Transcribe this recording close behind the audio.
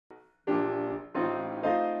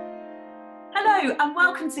Hello and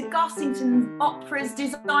welcome to Garsington Opera's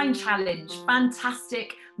Design Challenge,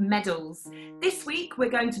 Fantastic Medals. This week we're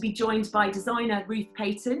going to be joined by designer Ruth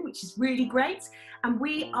Paton, which is really great, and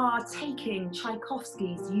we are taking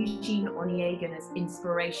Tchaikovsky's Onegin as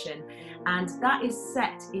inspiration, and that is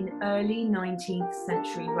set in early 19th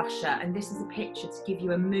century Russia, and this is a picture to give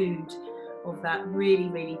you a mood of that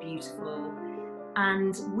really beautiful.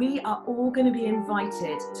 And we are all going to be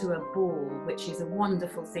invited to a ball, which is a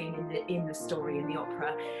wonderful scene in the story, in the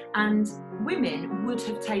opera. And women would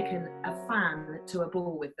have taken a fan to a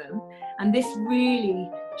ball with them. And this really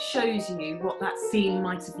shows you what that scene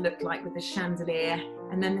might have looked like with the chandelier.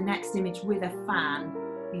 And then the next image with a fan,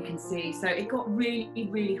 you can see. So it got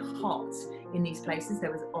really hot in these places.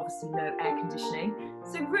 There was obviously no air conditioning.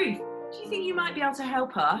 So Ruth, do you think you might be able to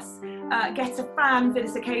help us get a fan for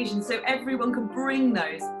this occasion so everyone can bring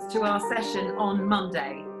those to our session on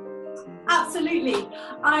Monday? Absolutely.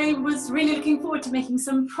 I was really looking forward to making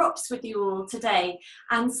some props with you all today.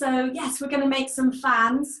 And so, yes, we're going to make some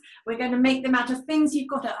fans. We're going to make them out of things you've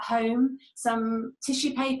got at home, some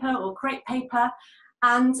tissue paper or crepe paper.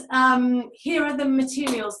 And here are the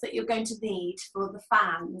materials that you're going to need for the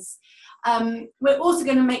fans. We're also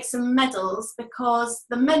going to make some medals because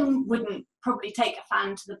the men wouldn't probably take a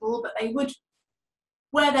fan to the ball, but they would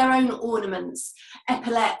wear their own ornaments,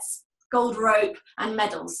 epaulettes, gold rope and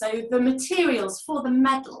medals. So the materials for the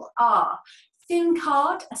medal are thin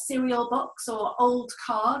card, a cereal box or old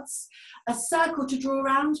cards, a circle to draw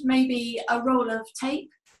around, maybe a roll of tape,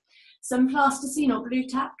 some plasticine or blue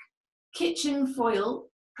tack, kitchen foil,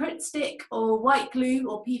 Pritt stick or white glue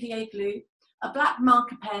or PVA glue, a black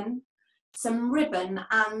marker pen, some ribbon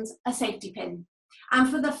and a safety pin. And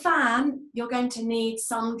for the fan, you're going to need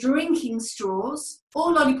some drinking straws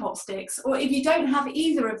or lollipop sticks, or if you don't have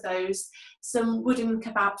either of those, some wooden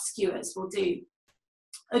kebab skewers will do.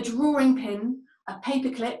 A drawing pin, a paper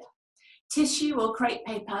clip, tissue or crepe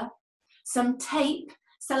paper, some tape,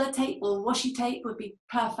 sellotape or washi tape would be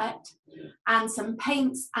perfect, and some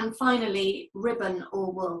paints, and finally ribbon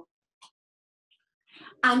or wool.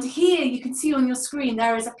 And here you can see on your screen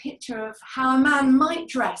there is a picture of how a man might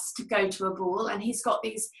dress to go to a ball, and he's got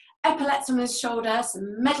these epaulettes on his shoulder,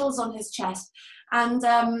 some medals on his chest, and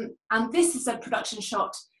this is a production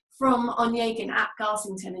shot from Onegin at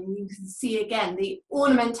Garsington, and you can see again the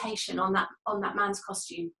ornamentation on that man's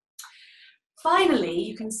costume. Finally,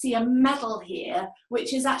 you can see a medal here,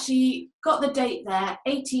 which has actually got the date there,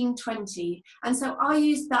 1820. And so I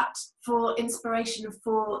used that for inspiration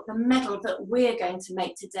for the medal that we're going to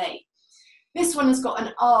make today. This one has got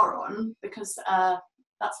an R on because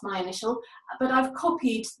that's my initial, but I've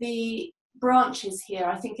copied the branches here.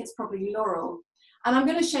 I think it's probably laurel. And I'm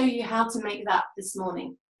going to show you how to make that this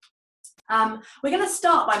morning. We're going to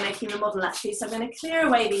start by making the model actually. So I'm going to clear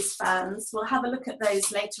away these fans. We'll have a look at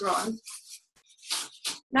those later on.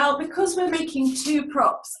 Now, because we're making two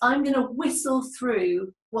props, I'm going to whistle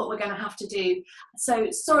through what we're going to have to do. So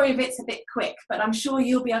sorry if it's a bit quick, but I'm sure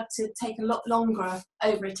you'll be able to take a lot longer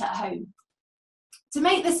over it at home. To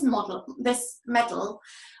make this medal,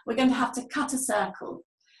 we're going to have to cut a circle.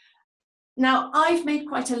 Now, I've made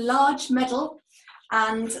quite a large medal,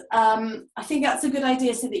 and I think that's a good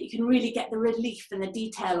idea so that you can really get the relief and the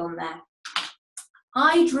detail on there.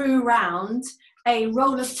 I drew around a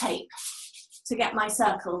roll of tape to get my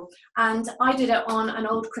circle, and I did it on an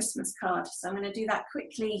old Christmas card. So I'm going to do that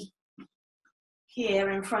quickly here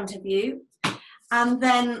in front of you, and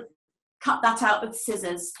then cut that out with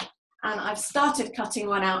scissors. And I've started cutting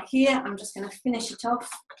one out here. I'm just going to finish it off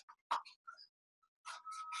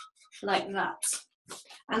like that.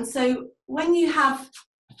 And so when you have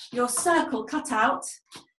your circle cut out,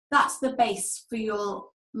 that's the base for your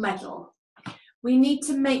medal. We need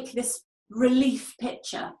to make this relief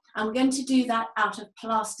picture. I'm going to do that out of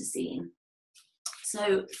plasticine.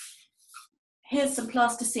 So here's some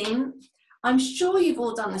plasticine. I'm sure you've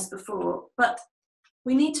all done this before, but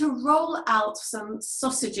we need to roll out some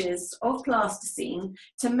sausages of plasticine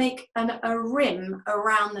to make a rim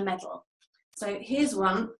around the medal. So here's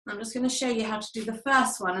one. I'm just going to show you how to do the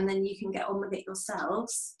first one, and then you can get on with it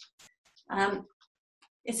yourselves.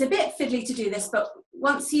 It's a bit fiddly to do this, but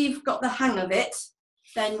once you've got the hang of it,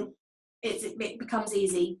 then it becomes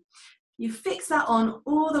easy. You fix that on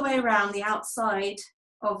all the way around the outside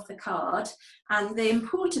of the card, and the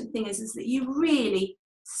important thing is that you really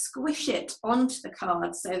squish it onto the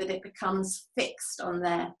card so that it becomes fixed on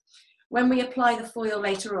there. When we apply the foil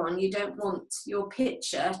later on, you don't want your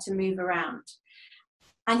picture to move around.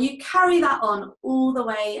 And you carry that on all the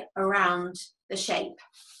way around the shape.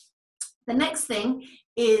 The next thing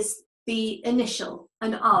is the initial,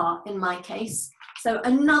 an R in my case. So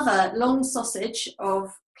another long sausage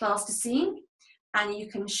of plasticine, and you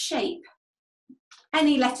can shape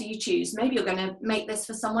any letter you choose. Maybe you're going to make this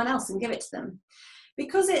for someone else and give it to them.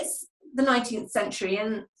 Because it's the 19th century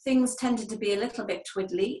and things tended to be a little bit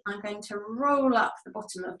twiddly, I'm going to roll up the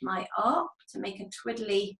bottom of my arc to make a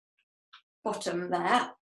twiddly bottom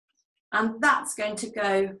there, and that's going to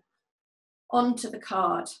go onto the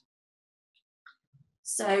card.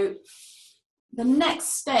 So the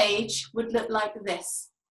next stage would look like this.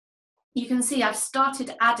 You can see I've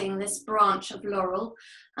started adding this branch of laurel,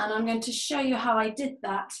 and I'm going to show you how I did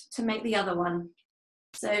that to make the other one.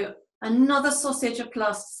 So another sausage of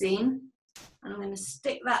plasticine, and I'm going to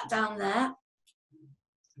stick that down there,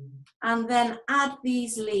 and then add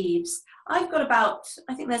these leaves. I've got about,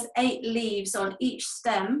 I think there's 8 leaves on each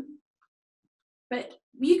stem, but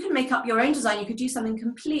you can make up your own design. You could do something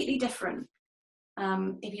completely different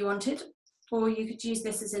if you wanted, or you could use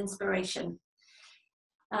this as inspiration.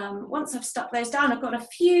 Once I've stuck those down, I've got a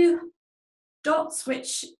few dots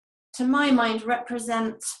which to my mind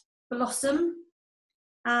represent blossom,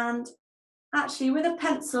 and actually with a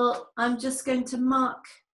pencil I'm just going to mark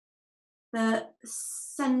the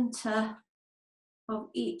center of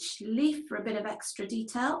each leaf for a bit of extra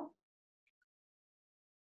detail.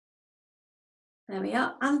 There we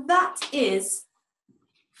are, and that is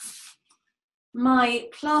my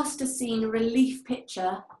plasticine relief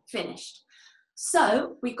picture finished.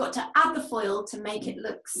 So we've got to add the foil to make it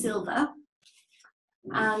look silver,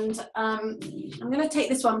 and I'm going to take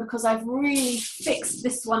this one because I've really fixed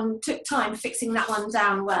this one, took time fixing that one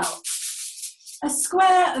down well. A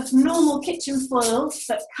square of normal kitchen foil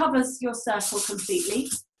that covers your circle completely,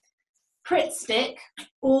 Pritt stick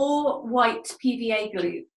or white PVA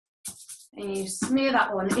glue, and you smear that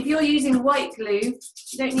on. If you're using white glue,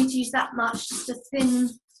 you don't need to use that much, just a thin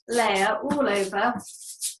layer all over.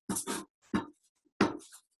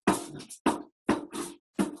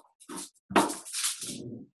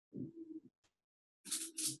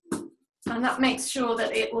 And that makes sure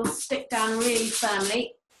that it will stick down really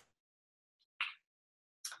firmly.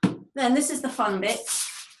 Then this is the fun bit.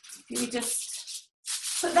 You just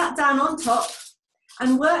put that down on top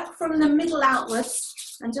and work from the middle outwards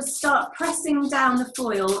and just start pressing down the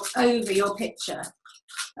foil over your picture.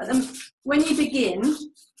 When you begin,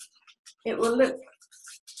 it will look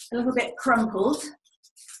a little bit crumpled,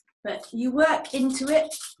 but you work into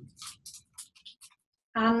it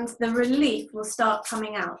and the relief will start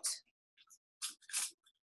coming out.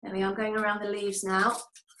 There we are, I'm going around the leaves now.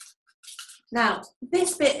 Now,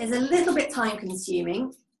 this bit is a little bit time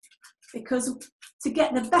consuming because to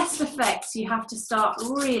get the best effects, you have to start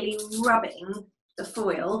really rubbing the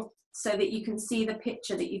foil so that you can see the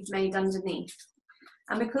picture that you've made underneath.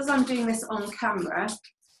 And because I'm doing this on camera,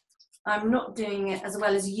 I'm not doing it as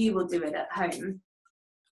well as you will do it at home.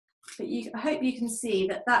 But I hope you can see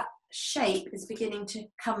that that shape is beginning to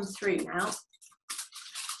come through now.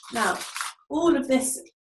 Now, all of this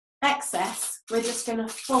excess, we're just going to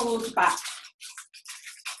fold back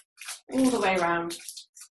all the way around.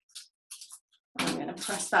 I'm going to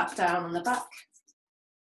press that down on the back.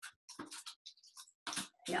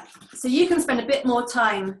 Yeah, so you can spend a bit more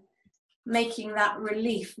time making that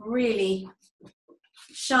relief really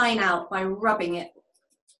shine out by rubbing it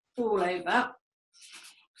all over.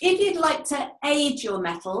 If you'd like to age your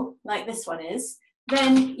metal, like this one is,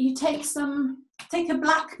 then you take a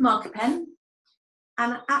black marker pen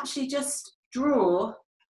and actually just draw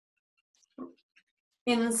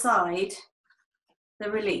inside the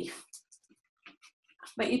relief.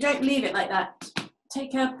 But you don't leave it like that.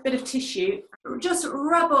 Take a bit of tissue, just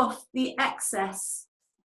rub off the excess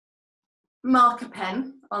marker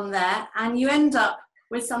pen on there, and you end up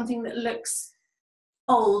with something that looks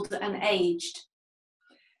old and aged.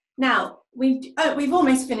 Now, we've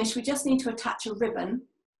almost finished. We just need to attach a ribbon.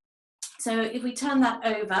 So if we turn that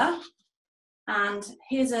over, and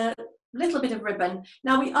here's a little bit of ribbon.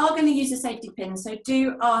 Now we are going to use a safety pin, so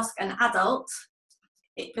do ask an adult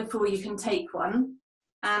before you can take one.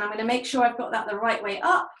 And I'm going to make sure I've got that the right way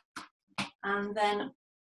up, and then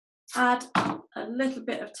add a little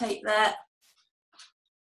bit of tape there.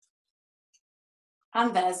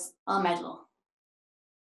 And there's our medal.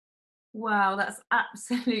 Wow, that's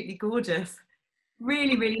absolutely gorgeous.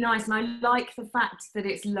 Really, really nice. And I like the fact that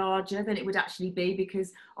it's larger than it would actually be,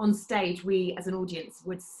 because on stage we as an audience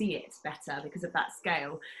would see it better because of that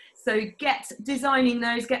scale. So get designing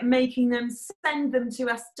those, get making them, send them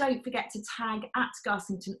to us. Don't forget to tag at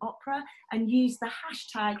Garsington Opera and use the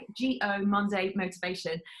hashtag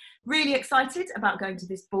 #GOMondayMotivation. Really excited about going to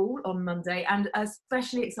this ball on Monday, and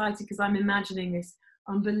especially excited because I'm imagining this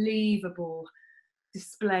unbelievable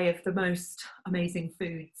display of the most amazing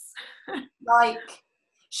foods. Like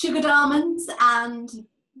sugared almonds and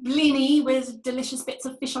blini with delicious bits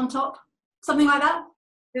of fish on top, something like that.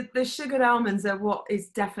 The sugared almonds are what is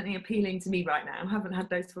definitely appealing to me right now. I haven't had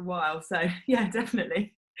those for a while, so yeah,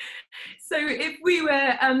 definitely. So if we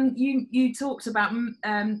were, you talked about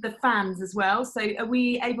the fans as well. So are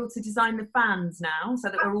we able to design the fans now so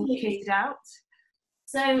that we're all kitted out?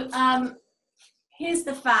 So here's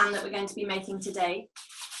the fan that we're going to be making today.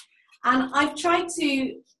 And I've tried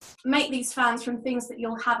to make these fans from things that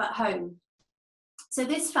you'll have at home. So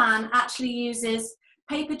this fan actually uses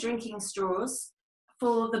paper drinking straws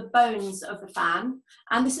for the bones of the fan,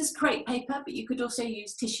 and this is crepe paper, but you could also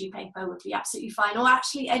use tissue paper, would be absolutely fine, or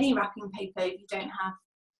actually any wrapping paper if you don't have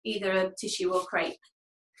either a tissue or crepe.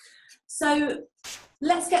 So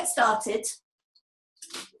let's get started.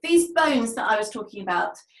 These bones that I was talking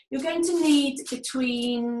about, you're going to need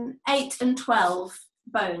between 8 and 12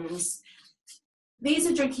 bones. These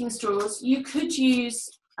are drinking straws. You could use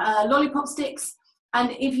lollipop sticks, and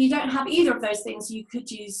if you don't have either of those things, you could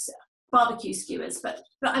use barbecue skewers, but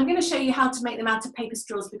I'm going to show you how to make them out of paper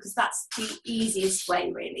straws because that's the easiest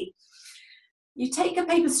way, really. You take a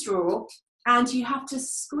paper straw and you have to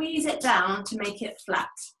squeeze it down to make it flat,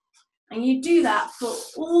 and you do that for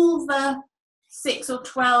all the 6 or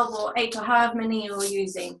 12 or 8 or however many you're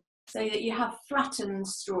using, so that you have flattened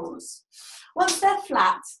straws. Once they're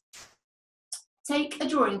flat, take a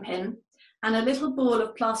drawing pin and a little ball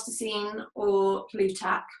of plasticine or glue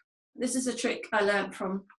tack. This is a trick I learned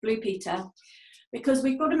from Blue Peter, because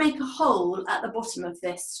we've got to make a hole at the bottom of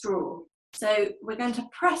this straw. So we're going to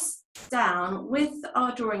press down with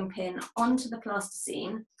our drawing pin onto the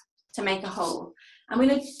plasticine to make a hole. And we're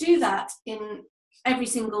going to do that in every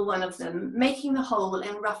single one of them, making the hole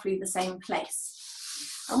in roughly the same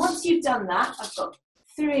place. And once you've done that, I've got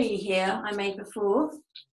 3 here I made before,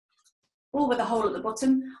 all with a hole at the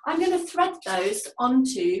bottom. I'm going to thread those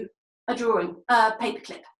onto a paper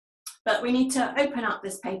clip. But we need to open up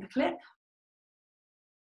this paper clip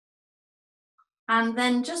and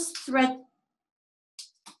then just thread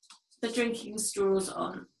the drinking straws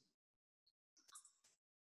on.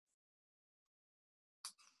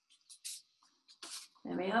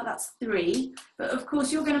 There we are, that's 3. But of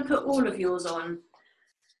course you're going to put all of yours on.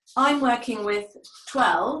 I'm working with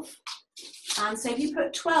 12. And so if you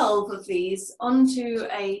put 12 of these onto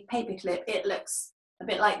a paper clip, it looks a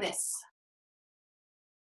bit like this.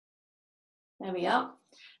 There we are.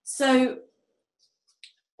 So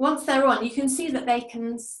once they're on, you can see that they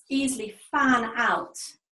can easily fan out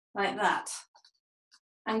like that,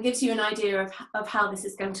 and gives you an idea of how this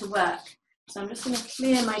is going to work. So I'm just going to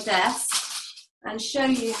clear my desk and show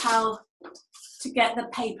you how to get the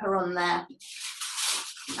paper on there.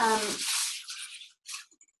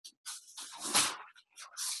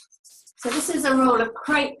 So this is a roll of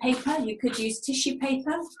crepe paper. You could use tissue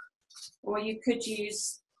paper, or you could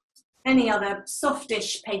use any other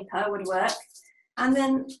softish paper would work, and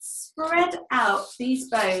then spread out these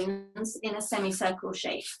bones in a semicircle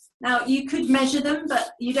shape. Now you could measure them,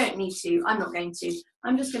 but you don't need to. I'm not going to.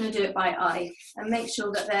 I'm just going to do it by eye and make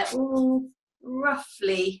sure that they're all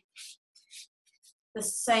roughly the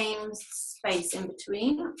same space in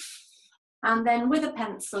between. And then with a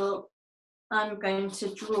pencil, I'm going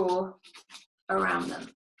to draw around them.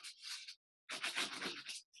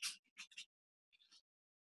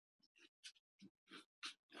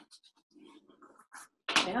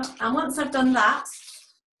 Yeah. And once I've done that,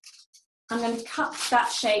 I'm going to cut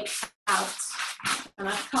that shape out. And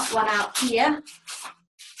I've cut one out here.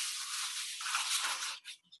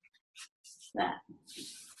 There.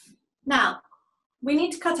 Now, we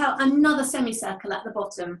need to cut out another semicircle at the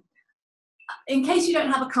bottom. In case you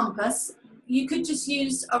don't have a compass, you could just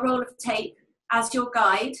use a roll of tape as your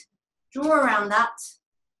guide, draw around that,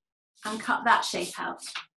 and cut that shape out.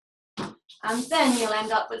 And then you'll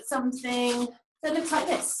end up with something that looks like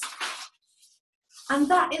this. And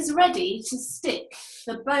that is ready to stick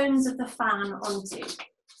the bones of the fan onto.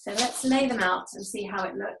 So let's lay them out and see how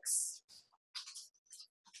it looks.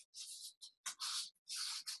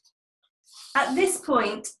 At this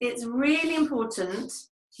point, it's really important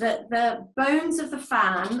that the bones of the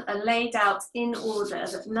fan are laid out in order,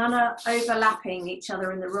 that none are overlapping each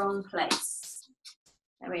other in the wrong place.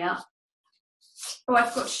 There we are. Oh, I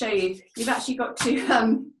forgot to show you. You've actually got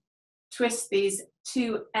to twist these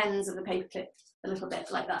 2 ends of the paper clip a little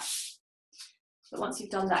bit like that. But once you've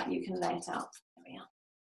done that, you can lay it out. There we are.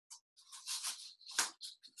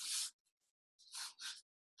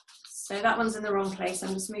 So that one's in the wrong place.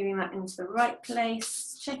 I'm just moving that into the right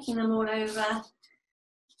place, checking them all over.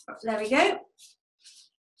 There we go.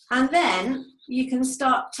 And then you can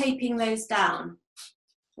start taping those down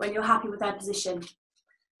when you're happy with their position.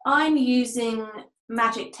 I'm using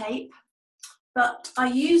magic tape, but I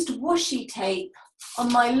used washi tape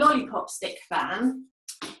on my lollipop stick fan,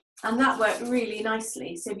 and that worked really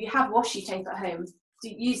nicely. So if you have washi tape at home,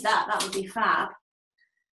 use that, that would be fab.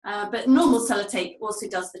 But normal sellotape also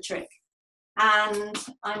does the trick. And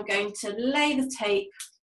I'm going to lay the tape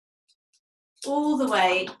all the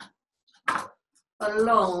way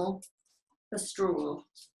along the straw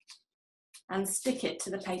and stick it to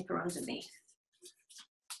the paper underneath.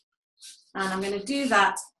 And I'm going to do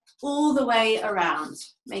that all the way around,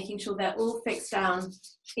 making sure they're all fixed down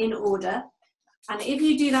in order. And if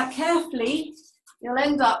you do that carefully, you'll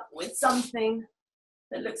end up with something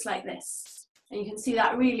that looks like this. And you can see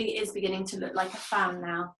that really is beginning to look like a fan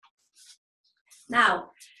now.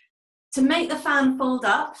 Now, to make the fan fold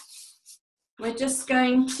up, we're just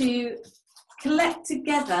going to collect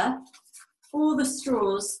together all the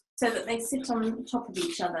straws so that they sit on top of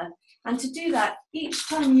each other. And to do that, each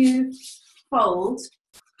time you fold,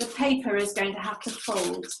 the paper is going to have to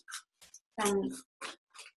fold. And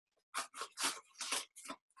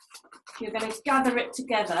you're going to gather it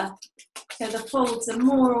together so the folds are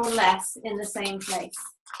more or less in the same place.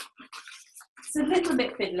 It's a little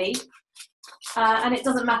bit fiddly, and it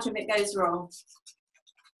doesn't matter if it goes wrong.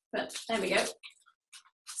 But there we go.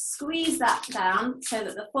 Squeeze that down so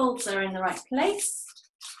that the folds are in the right place.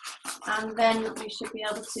 And then we should be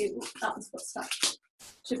able to, that one's got stuck.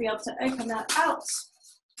 Should be able to open that out.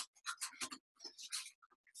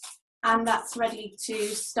 And that's ready to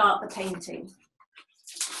start the painting.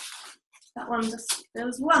 That one just, there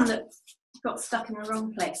was one that got stuck in the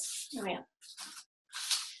wrong place. There we are.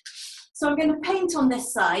 So I'm going to paint on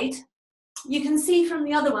this side. You can see from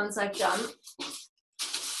the other ones I've done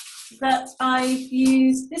that I've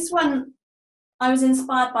used, this one I was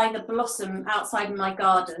inspired by the blossom outside in my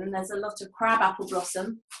garden. There's a lot of crabapple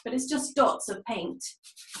blossom, but it's just dots of paint.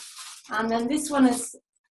 And then this one is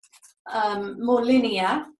more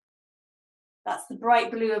linear. That's the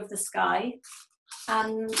bright blue of the sky.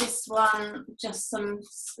 And this one, just some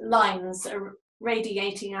lines are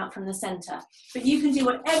radiating out from the center. But you can do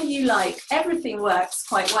whatever you like. Everything works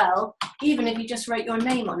quite well, even if you just wrote your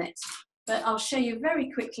name on it. But I'll show you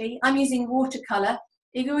very quickly. I'm using watercolor.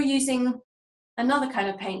 If you're using another kind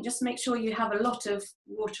of paint, just make sure you have a lot of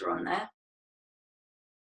water on there.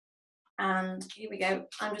 And here we go.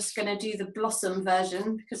 I'm just going to do the blossom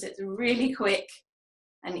version because it's really quick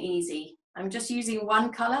and easy. I'm just using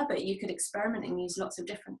one colour, but you could experiment and use lots of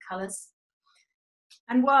different colours.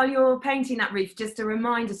 And while you're painting that, Ruth, just a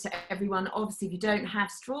reminder to everyone, obviously if you don't have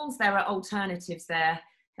straws, there are alternatives there.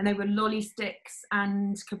 And they were lolly sticks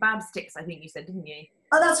and kebab sticks, I think you said, didn't you?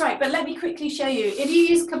 Oh, that's right, but let me quickly show you. If you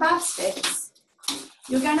use kebab sticks,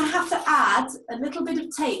 you're going to have to add a little bit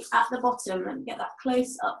of tape at the bottom and get that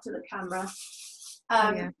close up to the camera.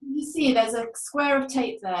 You see there's a square of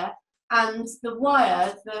tape there, and the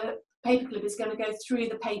wire, the paperclip is going to go through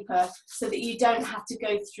the paper so that you don't have to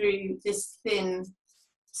go through this thin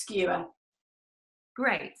skewer.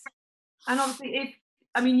 Great. And obviously,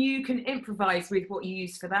 you can improvise with what you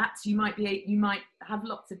use for that. You might have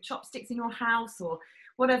lots of chopsticks in your house or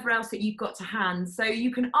whatever else that you've got to hand. So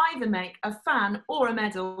you can either make a fan or a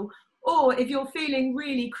medal, or if you're feeling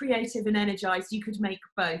really creative and energized, you could make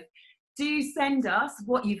both. Do send us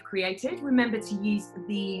what you've created. Remember to use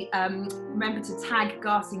the remember to tag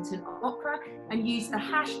Garsington Opera and use the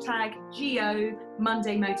hashtag GO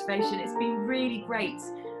Monday Motivation. It's been really great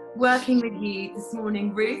working with you this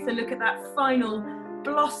morning, Ruth, and look at that final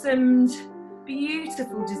blossomed,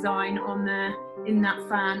 beautiful design on there in that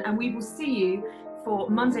fan. And we will see you for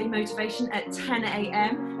Monday Motivation at 10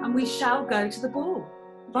 AM, and we shall go to the ball.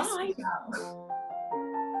 Bye. Yes,